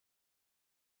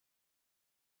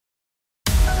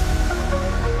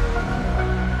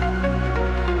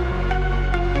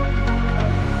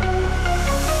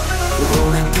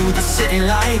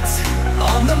night,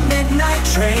 on the midnight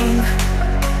train.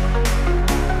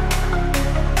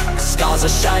 Stars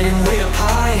are shining way up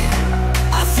high,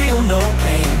 I feel no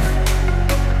pain.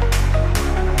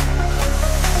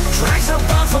 Drags are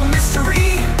bound for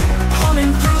mystery,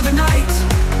 humming through the night.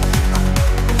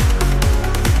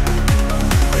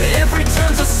 Every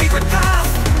turn's a secret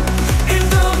path in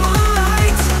the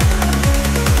moonlight.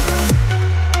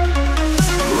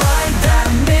 Ride that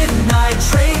midnight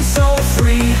train so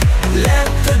free, let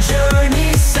the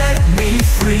journey set me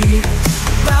free.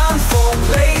 Bound for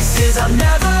places I've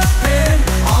never been,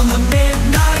 on the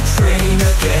midnight train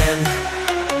again.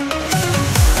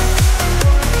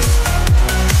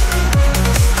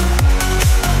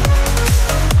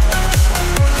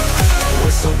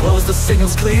 Whistle blows, the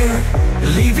signal's clear,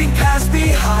 leaving past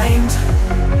behind.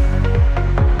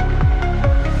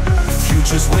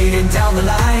 Future's waiting down the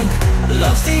line,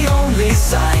 love's the only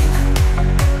sign.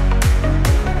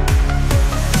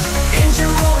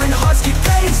 Engine roaring, hearts keep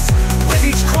pace with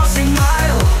each crossing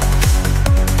mile.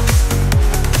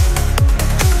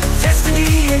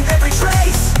 Destiny in every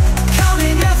trace,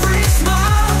 counting every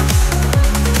smile.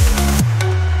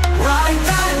 Ride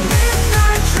that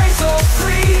midnight train so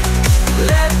free,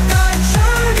 let the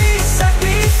journey set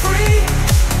me free.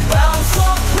 Bound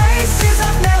for places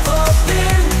I've never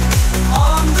been,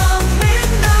 on the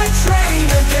midnight train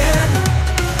again.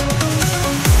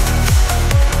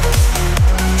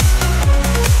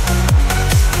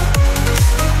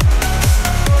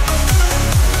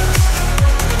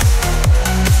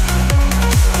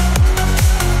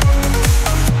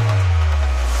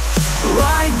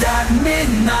 Ride that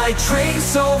midnight train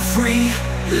so free,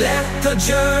 let the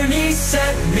journey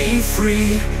set me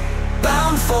free.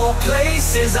 Bound for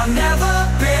places I've never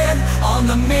been, on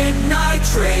the midnight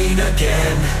train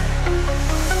again.